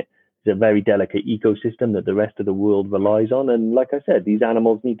planet. It's a very delicate ecosystem that the rest of the world relies on. And like I said, these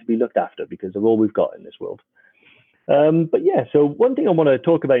animals need to be looked after because they're all we've got in this world. But yeah, so one thing I want to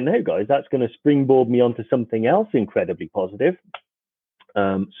talk about now, guys, that's going to springboard me onto something else incredibly positive.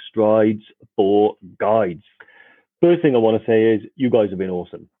 Strides for Guides. First thing I want to say is you guys have been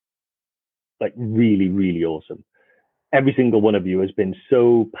awesome. Like really, really awesome. Every single one of you has been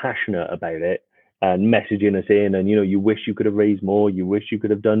so passionate about it and messaging us in, and you wish you could have raised more, you wish you could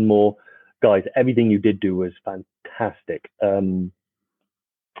have done more. Guys, everything you did do was fantastic.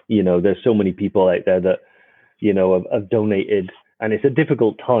 There's so many people out there that have donated, and it's a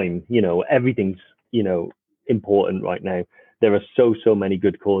difficult time. Everything's important right now. There are so many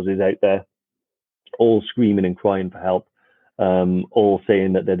good causes out there, all screaming and crying for help, all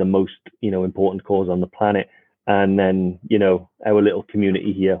saying that they're the most important cause on the planet. And then our little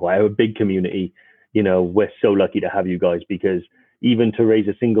community here, or our big community, we're so lucky to have you guys, because even to raise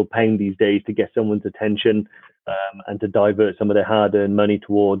a single pound these days to get someone's attention, and to divert some of their hard-earned money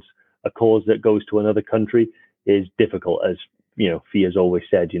towards a cause that goes to another country is difficult. As Fee has always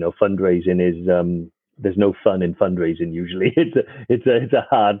said, fundraising is there's no fun in fundraising usually. It's a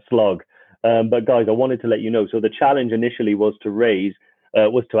hard slog. But guys, I wanted to let you know. So the challenge initially was to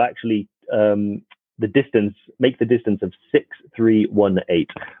actually make the distance of 6,318,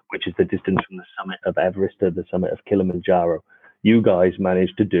 which is the distance from the summit of Everest to the summit of Kilimanjaro. you guys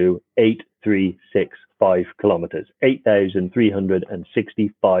managed to do 8,365 kilometers,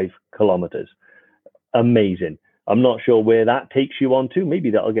 8,365 kilometers. Amazing. I'm not sure where that takes you on to. Maybe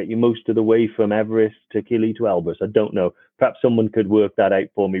that'll get you most of the way from Everest to Kili to Elbrus. I don't know. Perhaps someone could work that out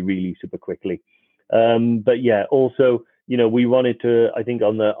for me really super quickly. But yeah, also, we wanted to, I think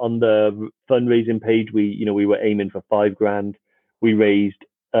on the fundraising page, we were aiming for $5,000. We raised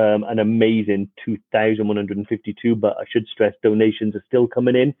an amazing 2,152, but I should stress donations are still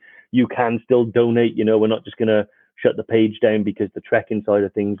coming in. You can still donate. We're not just going to shut the page down because the trekking side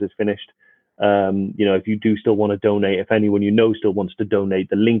of things is finished. If you do still want to donate, if anyone still wants to donate,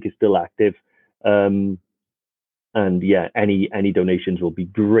 the link is still active. And yeah, any donations will be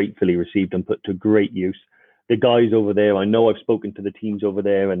gratefully received and put to great use. The guys over there, I know I've spoken to the teams over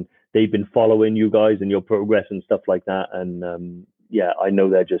there, and they've been following you guys and your progress and stuff like that. And yeah, I know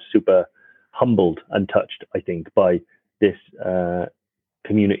they're just super humbled and touched, I think, by this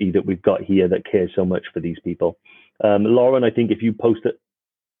community that we've got here that cares so much for these people. Lauren, I think if you post it,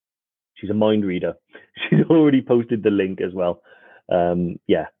 she's a mind reader. She's already posted the link as well.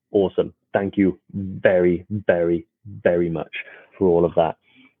 Yeah, awesome. Thank you very, very, very much for all of that.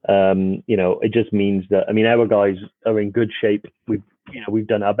 It just means that, our guys are in good shape. We've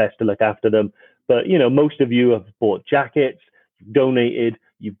done our best to look after them, but most of you have bought jackets, you've donated,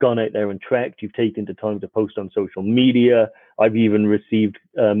 you've gone out there and trekked, you've taken the time to post on social media. I've even received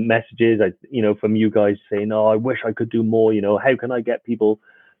messages, from you guys saying, "Oh, I wish I could do more. How can I get people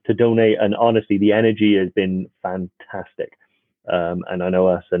to donate?" And honestly, the energy has been fantastic. And I know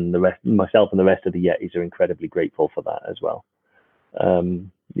us and myself and the rest of the Yetis are incredibly grateful for that as well.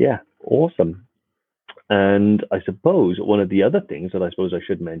 Yeah, awesome. And I suppose one of the other things that I suppose I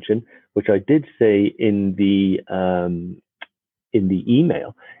should mention, which I did say in the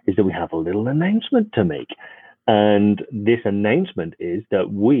email, is that we have a little announcement to make. And this announcement is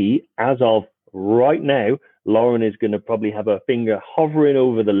that we, as of right now, Lauren is going to probably have her finger hovering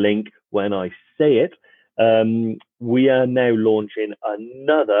over the link when I say it. We are now launching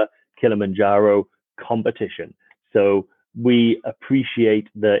another Kilimanjaro competition. So we appreciate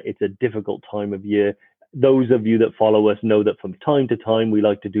that it's a difficult time of year. Those of you that follow us know that from time to time, we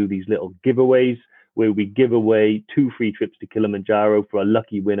like to do these little giveaways where we give away 2 free trips to Kilimanjaro for a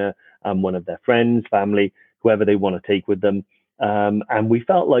lucky winner and one of their friends, family, whoever they want to take with them. And we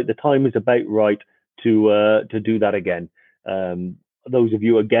felt like the time is about right to do that again. Those of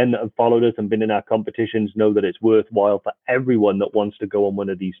you, again, that have followed us and been in our competitions know that it's worthwhile for everyone that wants to go on one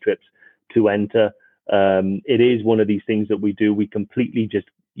of these trips to enter. It is one of these things that we do. We completely just,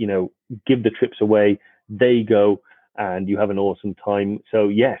 give the trips away. They go and you have an awesome time. So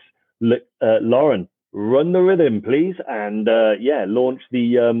yes, Lauren, run the rhythm, please. And launch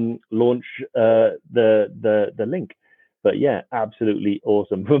the link. But yeah, absolutely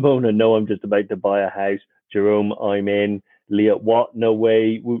awesome. Ramona, no, I'm just about to buy a house. Jerome, I'm in. Leah, what? No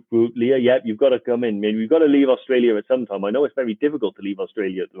way. Woot, woot. Leah, yep, you've got to come in. We've got to leave Australia at some time. I know it's very difficult to leave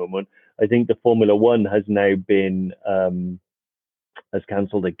Australia at the moment. I think the Formula One has now been has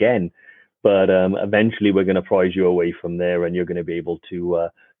cancelled again. But eventually we're going to prize you away from there and you're going to be able to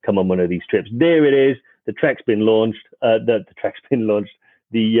come on one of these trips. There it is. The trek's been launched. The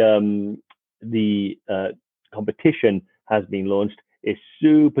competition has been launched. It's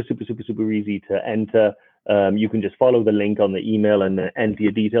super, super, super, super easy to enter. You can just follow the link on the email and enter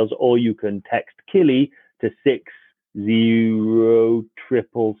your details, or you can text Kili to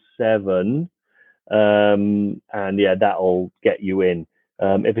 60777. And yeah, that'll get you in.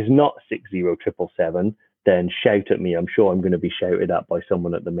 If it's not 60777, then shout at me. I'm sure I'm going to be shouted at by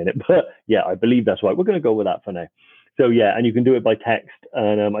someone at the minute. But yeah, I believe that's right. We're going to go with that for now. So yeah, and you can do it by text.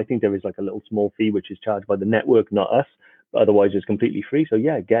 And I think there is like a little small fee, which is charged by the network, not us. But otherwise, it's completely free. So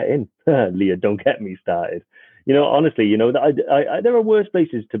yeah, get in. Leah, don't get me started. Honestly, there are worse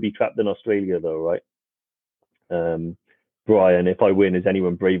places to be trapped than Australia, though, right? Brian, if I win, is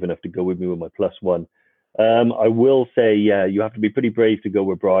anyone brave enough to go with me with my +1? I will say, yeah, you have to be pretty brave to go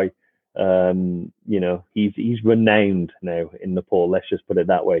with Brian. He's renowned now in Nepal. Let's just put it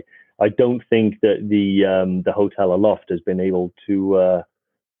that way. I don't think that the hotel aloft has been able to,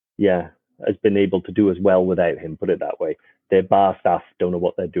 do as well without him. Put it that way. Their bar staff don't know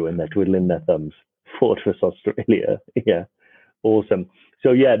what they're doing. They're twiddling their thumbs. Fortress Australia. Yeah, awesome.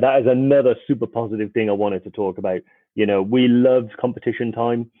 So yeah, that is another super positive thing I wanted to talk about. We loved competition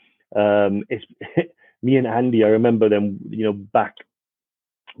time. It's me and Andy. I remember them. Back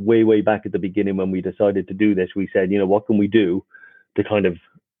way back at the beginning when we decided to do this, we said, what can we do to kind of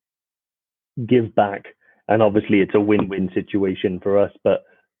give back? And obviously, it's a win-win situation for us. But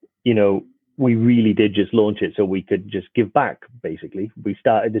we really did just launch it so we could just give back, basically. We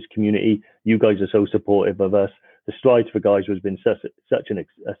started this community. You guys are so supportive of us. The Strides for Guys has been such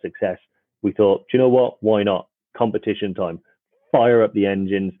a success. We thought, do you know what? Why not? Competition time. Fire up the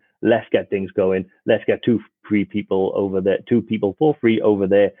engines. Let's get things going. Let's get two people for free over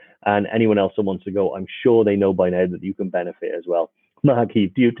there. And anyone else that wants to go, I'm sure they know by now that you can benefit as well. Marky,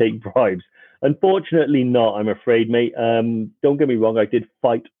 do you take bribes? Unfortunately not, I'm afraid, mate. Don't get me wrong, I did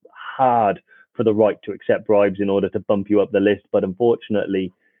fight hard for the right to accept bribes in order to bump you up the list, but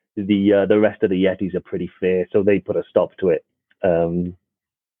unfortunately, the rest of the Yetis are pretty fair, so they put a stop to it.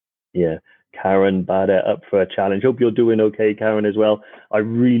 Yeah, Karen Bada up for a challenge. Hope you're doing okay, Karen, as well. I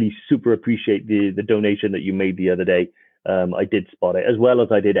really super appreciate the donation that you made the other day. I did spot it, as well as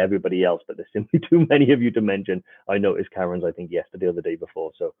I did everybody else, but there's simply too many of you to mention. I noticed Karen's, I think, yesterday or the day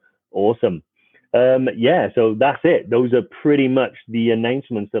before, so awesome. Yeah, so that's it. Those are pretty much the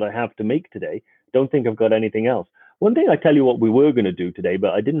announcements that I have to make today. Don't think I've got anything else. One thing I tell you what we were going to do today,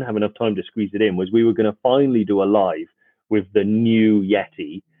 but I didn't have enough time to squeeze it in, was we were going to finally do a live with the new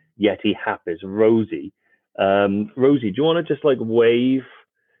Yeti Happers, Rosie. Rosie, do you want to just like wave,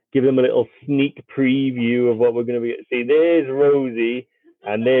 give them a little sneak preview of what we're going to be? See, there's Rosie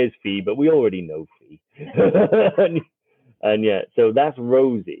and there's Fee, but we already know Fee. and yeah, so that's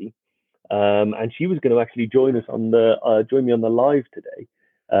Rosie. And she was going to actually join me on the live today.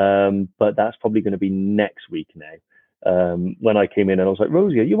 But that's probably going to be next week now. When I came in and I was like,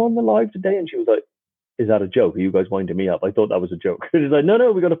 Rosie, are you on the live today? And she was like, is that a joke? Are you guys winding me up? I thought that was a joke. She's like,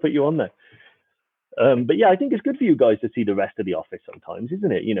 no, we got to put you on there. But yeah, I think it's good for you guys to see the rest of the office sometimes,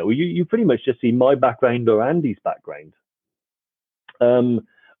 isn't it? You know, you pretty much just see my background or Andy's background.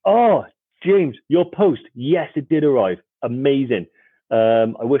 Oh, James, your post. Yes, it did arrive. Amazing.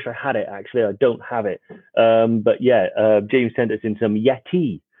 I wish I had it, actually. I don't have it. But yeah, James sent us in some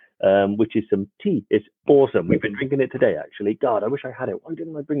Yeti, which is some tea. It's awesome. We've been drinking it today, actually. God, I wish I had it. Why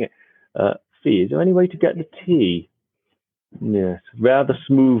didn't I bring it? Fee, is there any way to get the tea? Yes, rather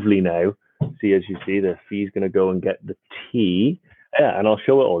smoothly now. See, as you see, the Fee's going to go and get the tea. Yeah, and I'll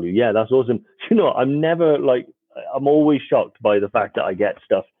show it all you. Yeah, that's awesome. You know, I'm always shocked by the fact that I get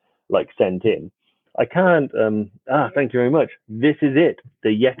stuff like sent in. I can't, thank you very much. This is it, the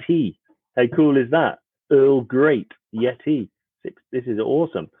Yeti. How cool is that? Earl Grey Yeti. This is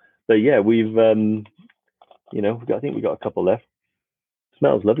awesome. But yeah, we've, I think we got a couple left.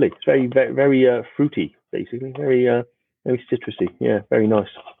 Smells lovely. It's very, very, very fruity, basically. Very, very citrusy. Yeah, very nice.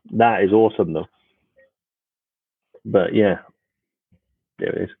 That is awesome, though. But yeah, there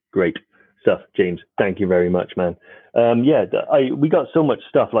it is. Great stuff, James. Thank you very much, man. We got so much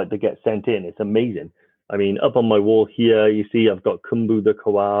stuff like that gets sent in. It's amazing. I mean, up on my wall here, you see I've got Kumbu the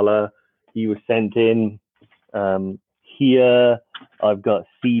koala. He was sent in. Here, I've got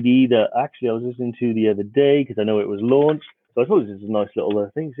CD that actually I was listening to the other day because I know it was launched. So I suppose this is a nice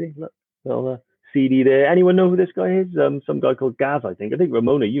little thing. See, look, little CD there. Anyone know who this guy is? Some guy called Gaz, I think. I think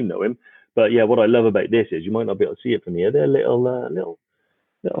Ramona, you know him. But yeah, what I love about this is you might not be able to see it from here. They're little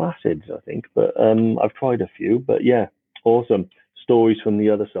acids, I think. But I've tried a few. But yeah, awesome. Stories from the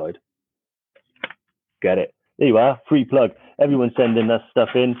other side. Get it. There you are. Free plug. Everyone's sending that stuff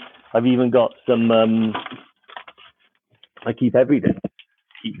in. I've even got some. I keep everything.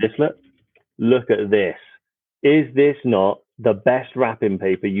 Keep this. Look at this. Is this not the best wrapping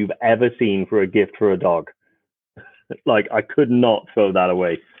paper you've ever seen for a gift for a dog? Like, I could not throw that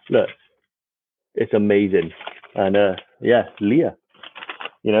away. Look, it's amazing. And yeah, Leah,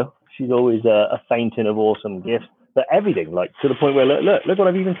 she's always a fountain of awesome gifts. But everything, like, to the point where, look what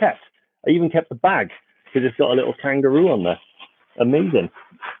I've even kept. I even kept the bag because it's got a little kangaroo on there. Amazing.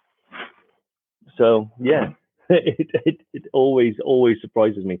 So yeah, it always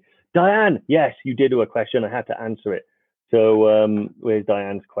surprises me. Diane, yes, you did do a question. I had to answer it. So where's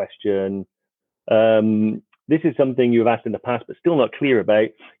Diane's question? This is something you've asked in the past, but still not clear about.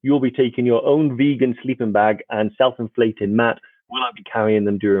 You'll be taking your own vegan sleeping bag and self-inflating mat. Will I be carrying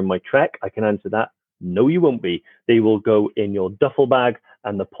them during my trek? I can answer that. No, you won't be. They will go in your duffel bag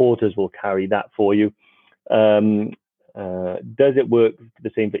and the porters will carry that for you. Does it work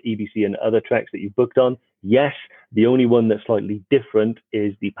the same for EBC and other treks that you've booked on? Yes. The only one that's slightly different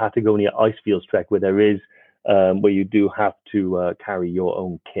is the Patagonia Icefields trek, where you do have to carry your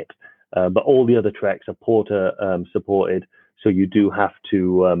own kit. But all the other treks are porter supported, so you do have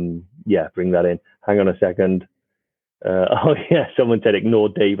to bring that in. Hang on a second. Oh yeah, someone said ignore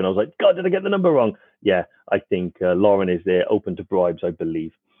Dave, and I was like, God, did I get the number wrong? Yeah, I think Lauren is there, open to bribes, I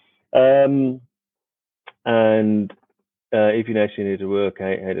believe. And if you actually need to work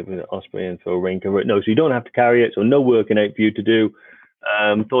out how to put Osprey and Phil Rinker. No, so you don't have to carry it, so no working out for you to do.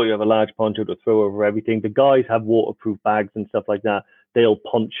 Thought you have a large poncho to throw over everything. The guys have waterproof bags and stuff like that. They'll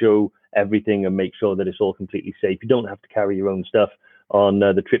poncho everything and make sure that it's all completely safe. You don't have to carry your own stuff on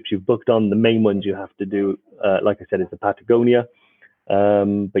the trips you've booked on. The main ones you have to do, like I said, is the Patagonia.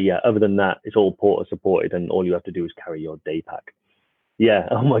 But yeah, other than that, it's all porter supported, and all you have to do is carry your day pack. Yeah.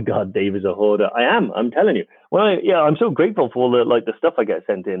 Oh my God, Dave is a hoarder. I'm telling you. Well, I'm so grateful for all the stuff I get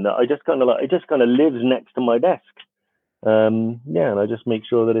sent in that I just kind of it just kind of lives next to my desk. And I just make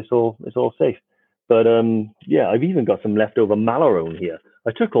sure that it's all safe. But I've even got some leftover Malarone here.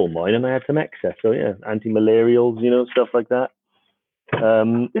 I took all mine and I had some excess. So yeah, anti-malarials, stuff like that.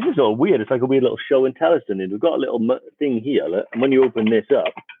 This is all weird. It's like a weird little show and tell us thing. We've got a little thing here, look, and when you open this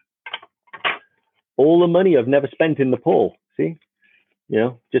up, all the money I've never spent in Nepal. See,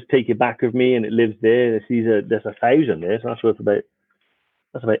 just take it back with me, and it lives there. There's 1,000 there, so that's worth about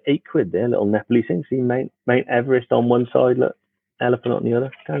 £8 there. Little Nepalese thing. See, Mount Everest on one side, look, elephant on the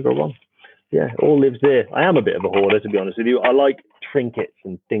other. Can't go wrong. Yeah, it all lives there. I am a bit of a hoarder, to be honest with you. I like trinkets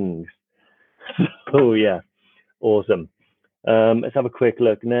and things. Oh yeah, awesome. Let's have a quick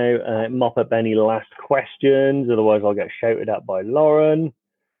look now. Mop up any last questions, otherwise I'll get shouted at by Lauren.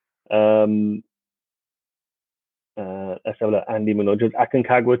 Let's have a look. Andy Manoj,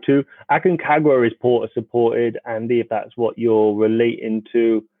 Aconcagua too. Aconcagua is porter supported, Andy, if that's what you're relating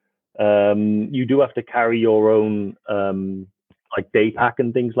to. You do have to carry your own like day pack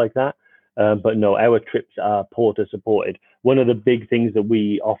and things like that. But no, our trips are porter supported. One of the big things that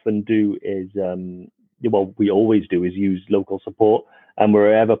we often do is, we always do is use local support, and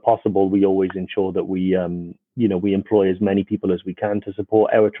wherever possible, we always ensure that we employ as many people as we can to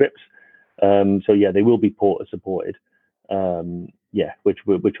support our trips. So yeah, they will be porter supported. Which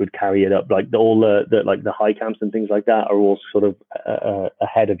would carry it up. Like all the high camps and things like that are all sort of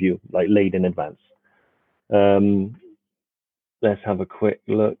ahead of you, like laid in advance. Let's have a quick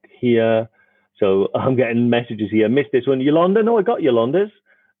look here. So I'm getting messages here. Missed this one. Yolanda? No, I got Yolanda's.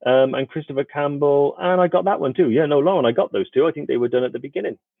 And Christopher Campbell. And I got that one too. Yeah, no, Lauren, I got those two. I think they were done at the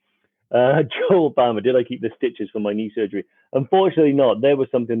beginning. Joe Obama, did I keep the stitches for my knee surgery? Unfortunately not. There was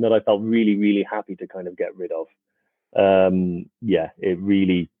something that I felt really, really happy to kind of get rid of. It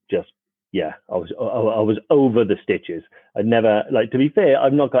really just, I was over the stitches. I'd never, to be fair,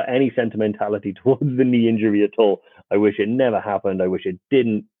 I've not got any sentimentality towards the knee injury at all. I wish it never happened. I wish it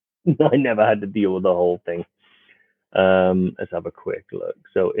didn't. I never had to deal with the whole thing. Let's have a quick look.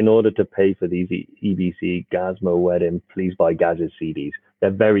 So in order to pay for these EBC Gazmo wedding, please buy Gaz's CDs.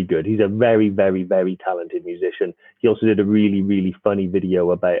 They're very good. He's a very, very, very talented musician. He also did a really, really funny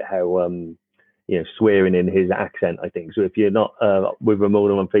video about how, swearing in his accent, I think. So if you're not with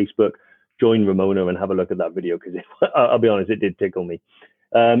Ramona on Facebook, join Ramona and have a look at that video, because I'll be honest, it did tickle me.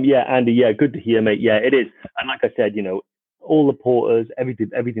 Andy, good to hear, mate. Yeah, it is. And like I said, all the porters,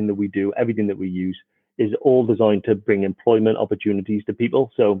 everything that we do, everything that we use is all designed to bring employment opportunities to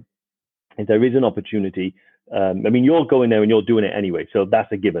people. So if there is an opportunity, you're going there and you're doing it anyway. So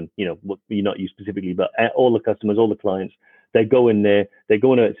that's a given, you're not you specifically, but all the customers, all the clients, they're going there, they're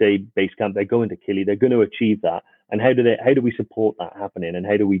going to, say, base camp, they're going to Kili, they're going to achieve that. And how do we support that happening? And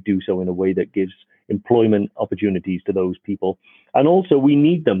how do we do so in a way that gives employment opportunities to those people? And also we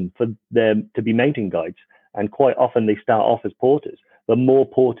need them for them to be mountain guides. And quite often they start off as porters. The more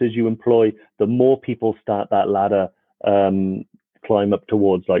porters you employ, the more people start that ladder, climb up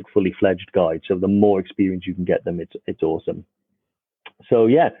towards like fully fledged guides. So the more experience you can get them, it's awesome. So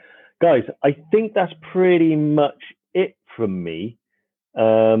yeah, guys, I think that's pretty much it from me.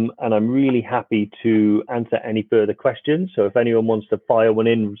 And I'm really happy to answer any further questions. So if anyone wants to fire one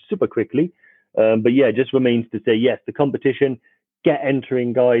in super quickly, just remains to say, yes, the competition, get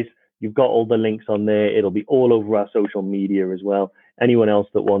entering, guys. You've got all the links on there. It'll be all over our social media as well. Anyone else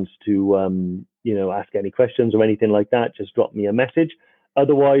that wants to, ask any questions or anything like that, just drop me a message.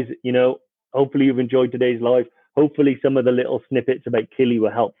 Otherwise, hopefully you've enjoyed today's live. Hopefully some of the little snippets about Kili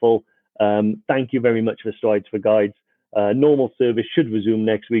were helpful. Thank you very much for Strides for Guides. Normal service should resume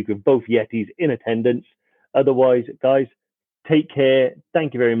next week with both Yetis in attendance. Otherwise, guys, take care.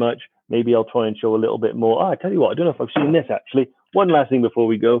 Thank you very much. Maybe I'll try and show a little bit more. I tell you what, I don't know if I've seen this actually. One last thing before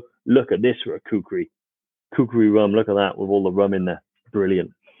we go. Look at this for a kukri rum. Look at that with all the rum in there.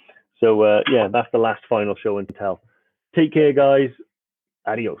 Brilliant. So that's the last final show and tell. Take care, guys.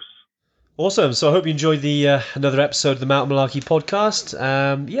 Adios. Awesome. So I hope you enjoyed the another episode of the Mountain Malarkey podcast.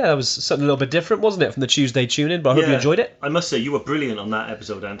 That was something a little bit different, wasn't it, from the Tuesday tune-in? But I hope you enjoyed it. I must say, you were brilliant on that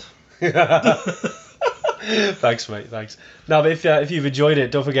episode, Ant. Thanks, mate. Thanks. Now, if you've enjoyed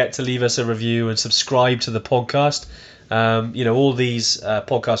it, don't forget to leave us a review and subscribe to the podcast. All these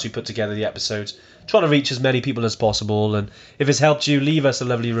podcasts we put together, the episodes, trying to reach as many people as possible. And if it's helped you, leave us a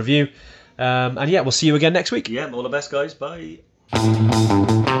lovely review. And yeah, we'll see you again next week. Yeah, all the best, guys. Bye.